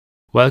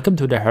Welcome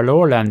to the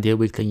Hello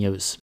Weekly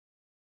News.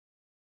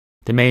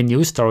 The main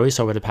news stories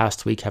over the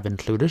past week have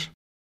included: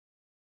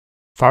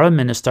 Foreign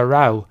Minister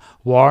Rao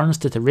warns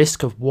that the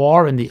risk of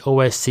war in the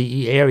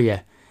OSCE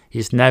area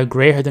is now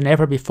greater than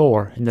ever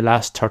before in the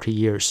last 30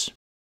 years.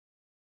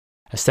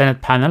 A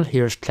Senate panel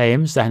hears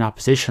claims that an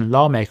opposition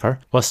lawmaker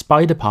was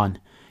spied upon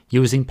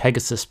using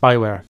Pegasus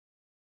spyware.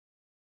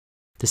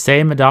 The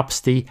Sejm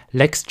adopts the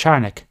Lex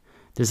Czarnek,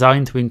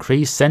 designed to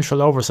increase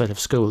central oversight of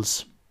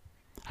schools.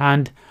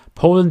 And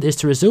Poland is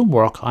to resume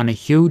work on a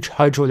huge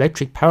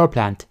hydroelectric power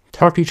plant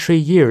 33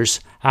 years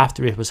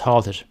after it was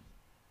halted.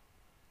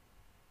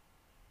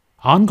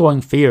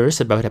 Ongoing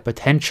fears about a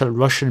potential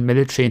Russian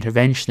military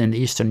intervention in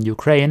eastern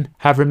Ukraine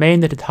have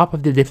remained at the top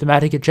of the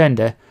diplomatic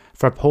agenda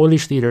for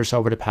Polish leaders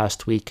over the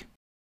past week.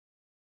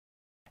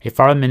 A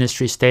Foreign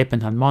Ministry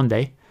statement on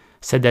Monday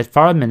said that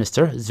Foreign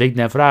Minister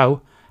Zbigniew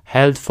Rau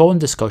held phone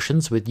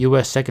discussions with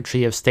US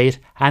Secretary of State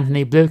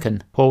Antony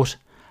Blinken, quote,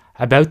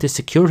 about the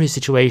security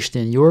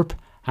situation in Europe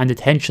and the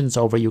tensions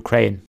over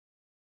Ukraine.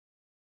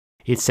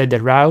 It said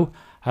that Rau,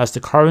 as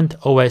the current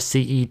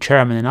OSCE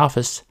chairman in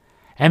office,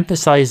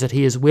 emphasised that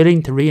he is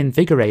willing to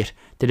reinvigorate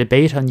the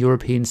debate on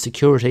European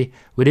security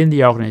within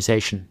the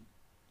organisation,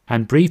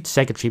 and briefed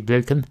Secretary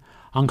Blinken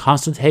on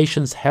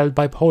consultations held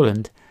by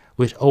Poland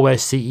with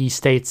OSCE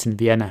states in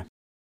Vienna.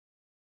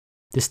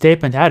 The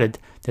statement added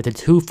that the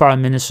two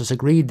foreign ministers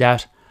agreed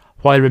that,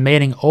 while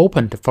remaining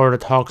open to further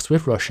talks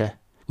with Russia,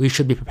 we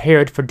should be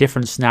prepared for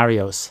different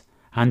scenarios,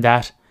 and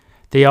that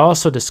they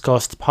also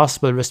discussed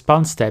possible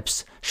response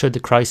steps should the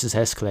crisis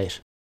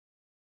escalate.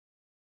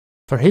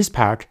 For his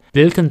part,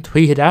 Blinken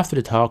tweeted after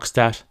the talks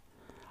that,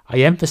 "I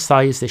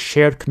emphasise the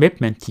shared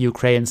commitment to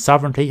Ukraine's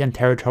sovereignty and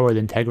territorial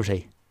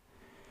integrity.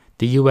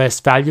 The US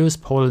values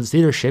Poland's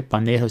leadership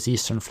on NATO's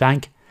eastern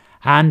flank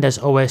and as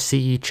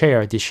OSCE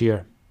chair this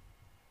year."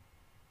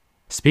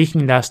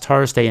 Speaking last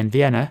Thursday in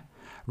Vienna,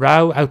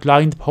 Rau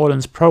outlined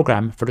Poland's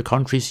programme for the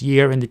country's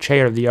year in the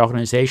chair of the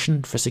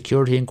Organisation for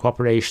Security and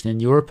Cooperation in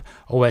Europe,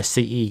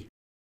 OSCE.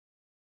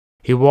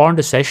 He warned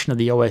a session of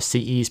the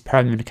OSCE's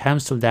Permanent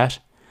Council that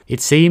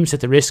it seems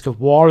that the risk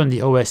of war in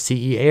the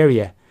OSCE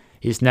area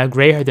is now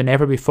greater than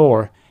ever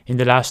before in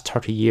the last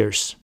 30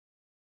 years.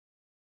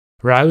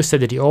 Rau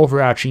said that the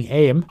overarching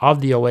aim of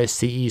the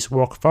OSCE's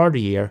work for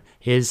the year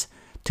is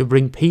to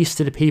bring peace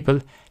to the people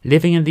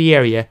living in the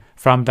area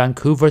from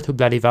Vancouver to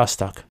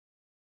Vladivostok.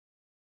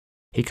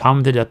 He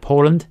commented that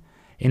Poland,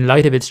 in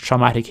light of its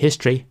traumatic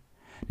history,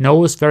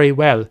 knows very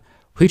well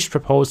which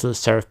proposals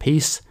serve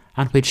peace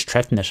and which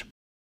threaten it.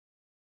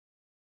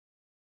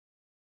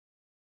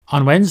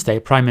 On Wednesday,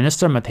 Prime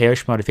Minister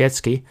Mateusz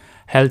Morawiecki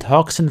held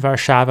talks in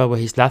Warsaw with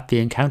his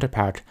Latvian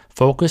counterpart,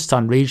 focused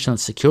on regional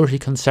security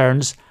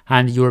concerns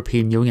and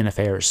European Union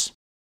affairs.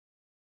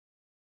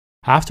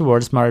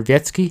 Afterwards,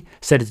 Morawiecki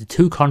said that the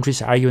two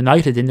countries are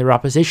united in their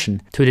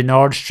opposition to the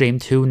Nord Stream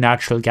 2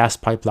 natural gas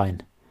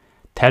pipeline,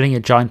 telling a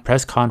joint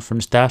press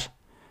conference that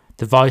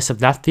the voice of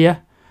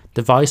Latvia,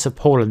 the voice of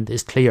Poland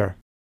is clear.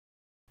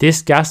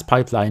 This gas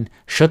pipeline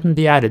shouldn't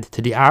be added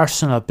to the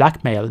arsenal of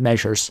blackmail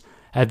measures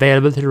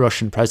available to the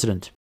Russian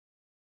president.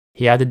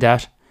 He added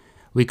that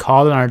we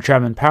call on our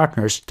German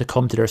partners to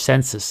come to their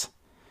senses,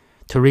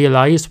 to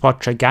realise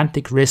what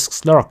gigantic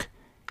risks lurk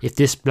if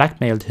this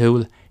blackmail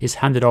tool is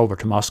handed over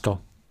to Moscow.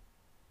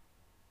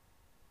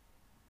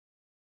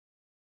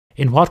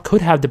 In what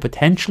could have the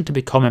potential to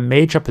become a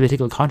major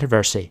political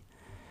controversy,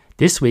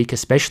 this week a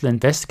special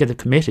investigative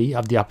committee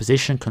of the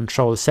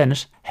opposition-controlled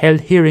Senate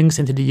held hearings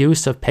into the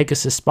use of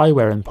Pegasus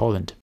spyware in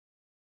Poland.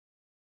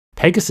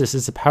 Pegasus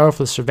is a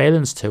powerful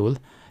surveillance tool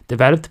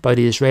developed by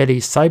the Israeli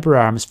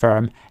cyber-arms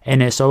firm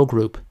NSO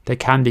Group that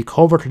can be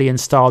covertly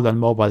installed on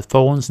mobile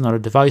phones and other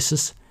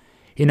devices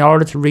in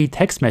order to read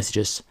text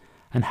messages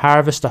and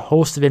harvest a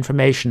host of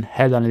information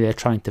held on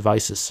electronic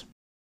devices.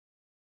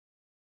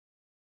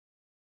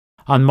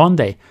 On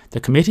Monday, the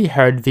committee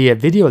heard via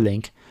video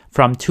link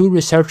from two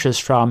researchers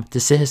from the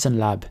Citizen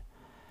Lab,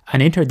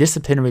 an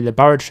interdisciplinary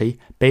laboratory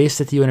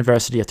based at the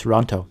University of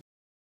Toronto.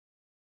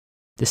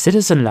 The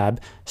Citizen Lab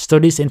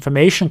studies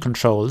information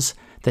controls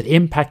that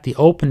impact the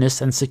openness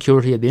and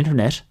security of the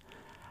internet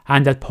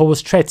and that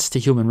pose threats to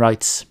human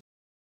rights.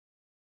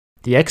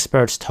 The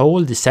experts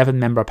told the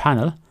 7-member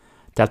panel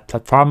that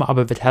Platforma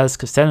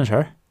Obywatelska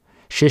Senator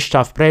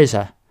Krzysztof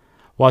Brejza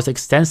was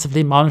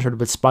extensively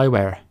monitored with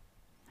spyware,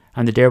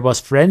 and that there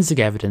was forensic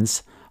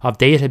evidence of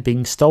data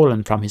being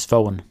stolen from his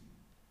phone.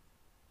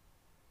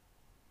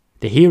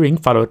 The hearing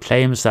followed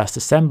claims last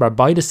December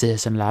by the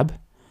Citizen Lab,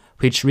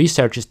 which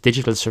researches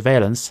digital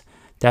surveillance,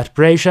 that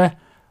Brejza,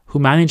 who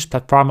managed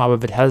Platforma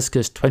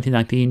Obywatelska's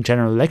 2019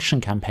 general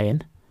election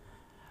campaign,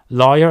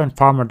 lawyer and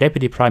former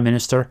Deputy Prime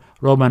Minister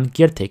Roman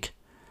Giertych,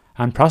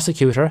 and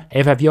prosecutor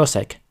Ewa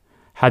Wiosek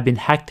had been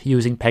hacked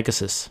using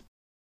Pegasus.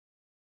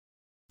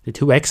 The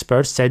two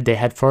experts said they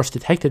had first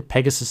detected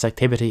Pegasus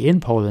activity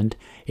in Poland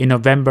in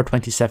November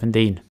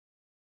 2017.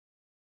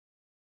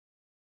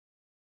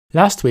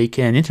 Last week,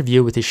 in an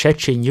interview with the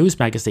Szczecin News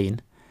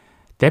magazine,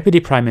 Deputy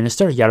Prime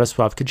Minister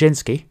Jarosław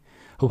Kaczyński,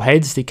 who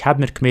heads the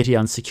Cabinet Committee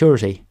on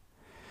Security,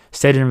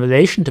 said in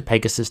relation to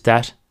Pegasus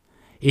that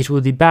it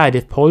would be bad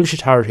if Polish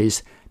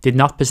authorities did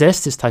not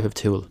possess this type of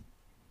tool,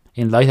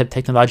 in light of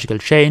technological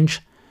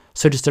change,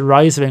 such as the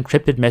rise of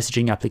encrypted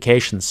messaging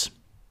applications.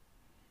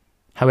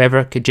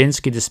 However,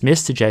 Kaczynski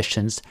dismissed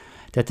suggestions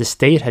that the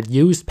state had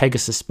used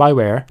Pegasus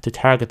spyware to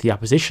target the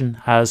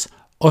opposition as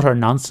utter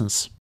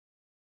nonsense.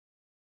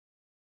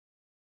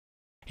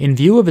 In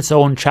view of its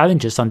own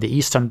challenges on the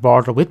eastern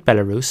border with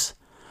Belarus,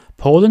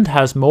 Poland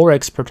has more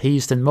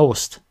expertise than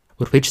most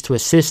with which to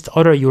assist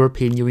other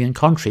European Union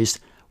countries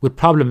with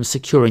problems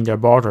securing their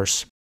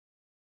borders.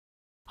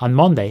 On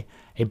Monday,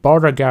 a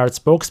border guard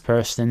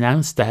spokesperson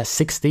announced that a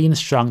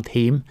 16-strong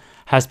team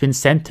has been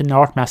sent to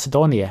North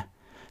Macedonia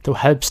to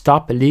help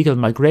stop illegal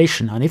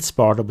migration on its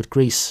border with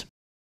Greece.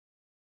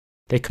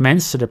 They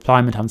commenced their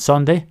deployment on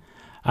Sunday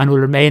and will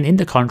remain in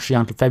the country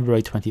until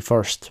February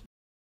 21st.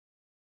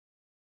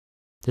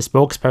 The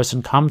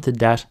spokesperson commented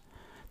that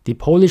the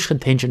Polish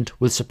contingent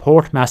will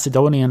support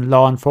Macedonian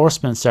law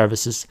enforcement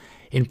services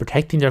in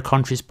protecting their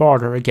country's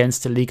border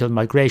against illegal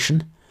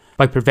migration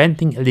by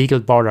preventing illegal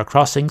border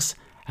crossings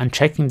and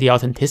checking the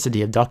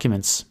authenticity of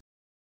documents.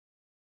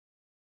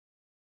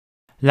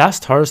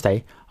 Last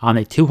Thursday, on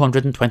a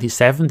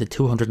 227 to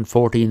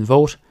 214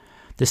 vote,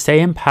 the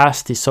Sejm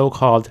passed the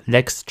so-called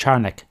Lex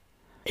Czarnek,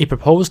 a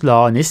proposed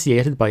law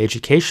initiated by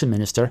Education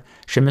Minister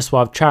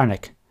Przemysław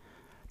Czarnek,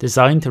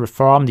 designed to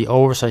reform the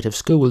oversight of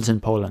schools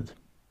in Poland.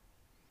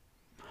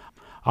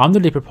 Under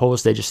the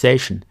proposed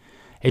legislation,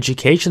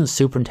 education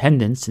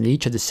superintendents in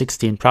each of the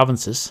 16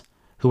 provinces,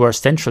 who are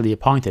centrally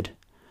appointed,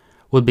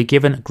 will be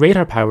given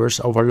greater powers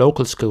over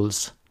local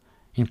schools,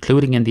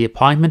 including in the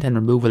appointment and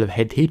removal of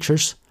head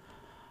teachers,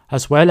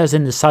 as well as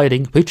in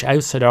deciding which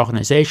outside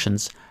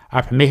organisations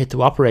are permitted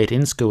to operate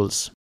in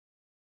schools.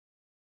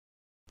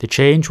 The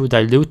change would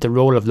dilute the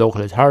role of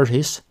local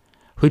authorities,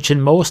 which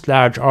in most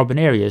large urban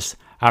areas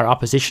are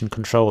opposition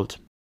controlled.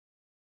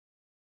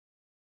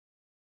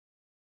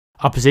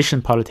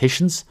 Opposition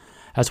politicians,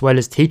 as well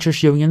as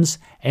teachers' unions,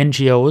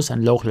 NGOs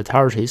and local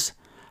authorities,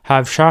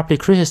 have sharply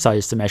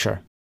criticised the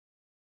measure.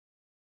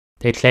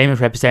 They claim it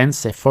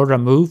represents a further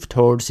move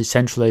towards the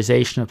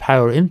centralisation of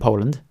power in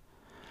Poland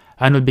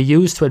and will be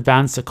used to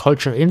advance a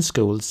culture in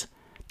schools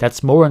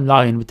that's more in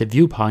line with the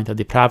viewpoint of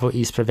the Prawo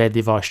i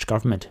Sprawiedliwość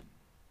government.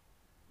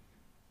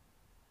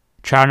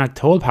 Czarnek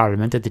told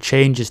Parliament that the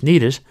change is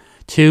needed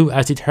to,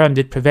 as he termed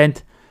it,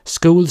 prevent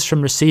schools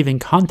from receiving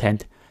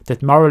content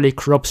that morally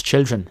corrupts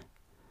children,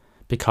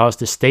 because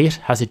the state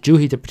has a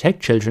duty to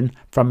protect children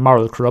from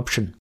moral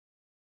corruption.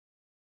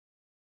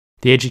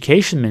 The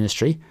Education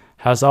Ministry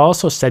has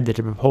also said that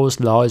the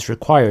proposed law is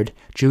required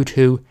due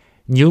to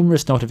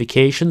numerous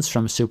notifications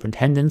from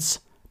superintendents,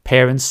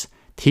 parents,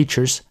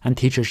 teachers and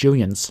teachers'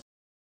 unions,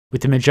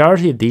 with the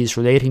majority of these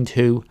relating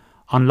to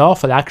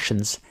unlawful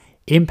actions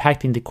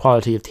impacting the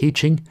quality of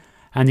teaching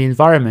and the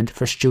environment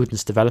for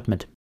students'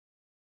 development.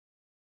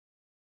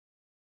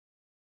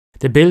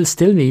 The bill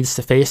still needs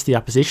to face the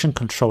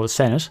opposition-controlled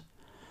Senate,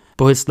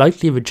 but its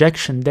likely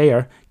rejection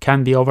there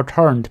can be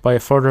overturned by a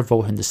further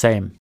vote in the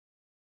Sejm.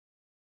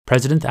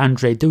 President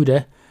Andrzej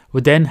Duda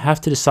would then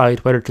have to decide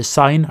whether to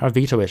sign or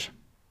veto it.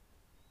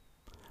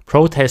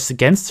 Protests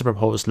against the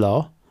proposed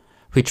law,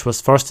 which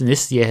was first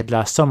initiated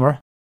last summer,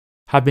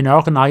 have been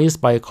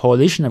organised by a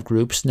coalition of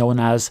groups known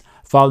as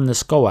Wolna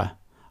Szkoła,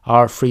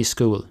 or Free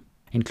School,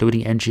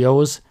 including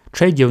NGOs,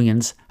 trade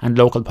unions and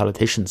local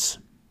politicians.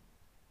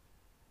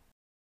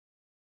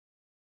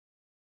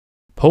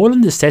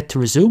 Poland is set to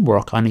resume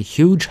work on a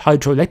huge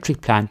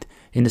hydroelectric plant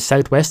in the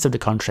southwest of the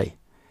country,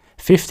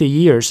 50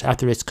 years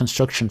after its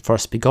construction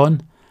first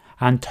begun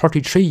and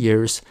 33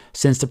 years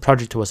since the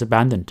project was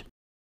abandoned.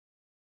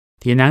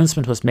 The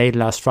announcement was made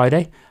last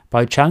Friday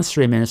by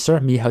Chancery Minister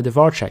Michał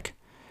Dworczyk,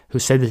 who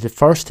said that the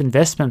first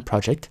investment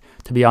project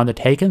to be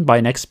undertaken by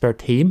an expert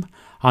team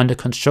on the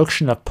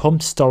construction of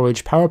pumped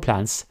storage power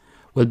plants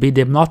will be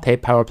the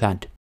Młote power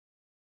plant.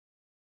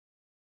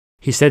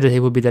 He said that it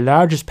will be the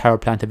largest power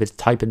plant of its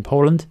type in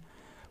Poland,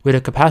 with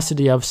a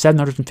capacity of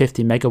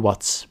 750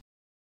 megawatts.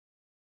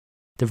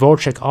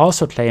 Dworczyk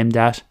also claimed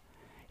that,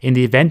 in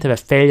the event of a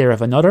failure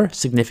of another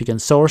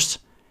significant source,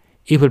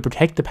 it will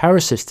protect the power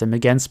system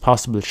against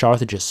possible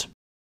shortages.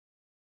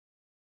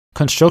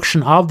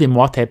 Construction of the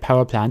Młote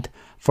power plant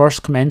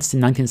first commenced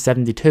in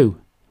 1972,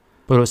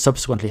 but was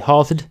subsequently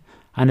halted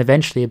and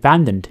eventually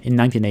abandoned in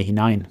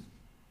 1989.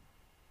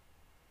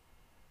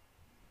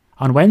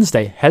 On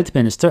Wednesday, Health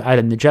Minister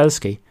Adam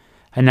Niedzielski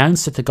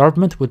announced that the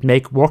government would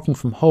make working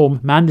from home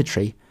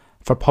mandatory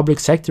for public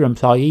sector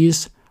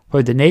employees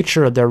where the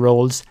nature of their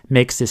roles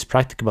makes this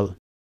practicable.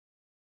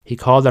 He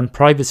called on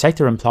private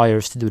sector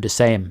employers to do the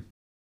same.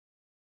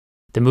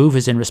 The move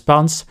is in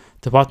response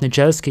to what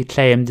Niedzielski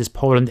claimed is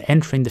Poland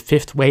entering the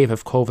fifth wave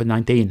of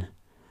COVID-19,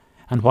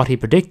 and what he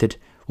predicted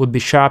would be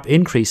sharp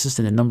increases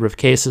in the number of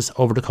cases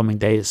over the coming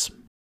days.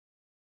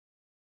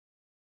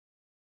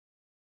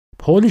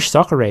 Polish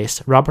soccer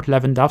ace Robert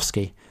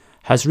Lewandowski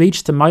has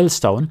reached the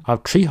milestone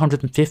of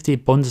 350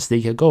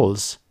 Bundesliga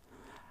goals,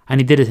 and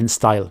he did it in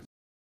style.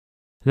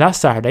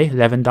 Last Saturday,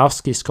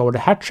 Lewandowski scored a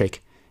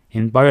hat-trick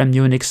in Bayern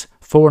Munich's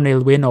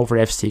 4-0 win over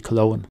FC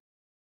Cologne.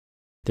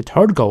 The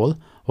third goal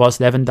was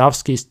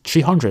Lewandowski's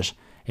 300th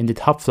in the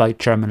top-flight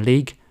German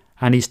league,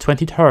 and he's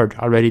 23rd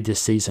already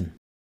this season.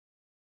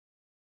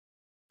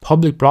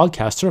 Public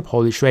broadcaster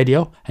Polish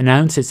Radio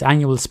announced its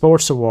annual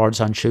sports awards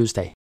on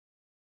Tuesday.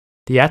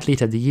 The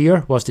Athlete of the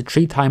Year was the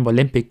 3-time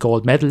Olympic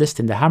gold medalist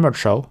in the hammer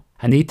throw,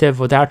 Anita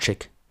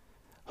Włodarczyk,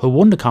 who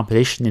won the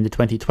competition in the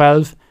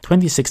 2012,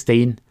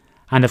 2016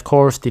 and of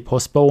course the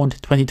postponed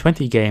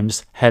 2020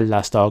 games held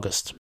last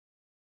August.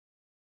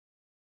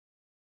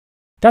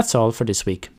 That's all for this week.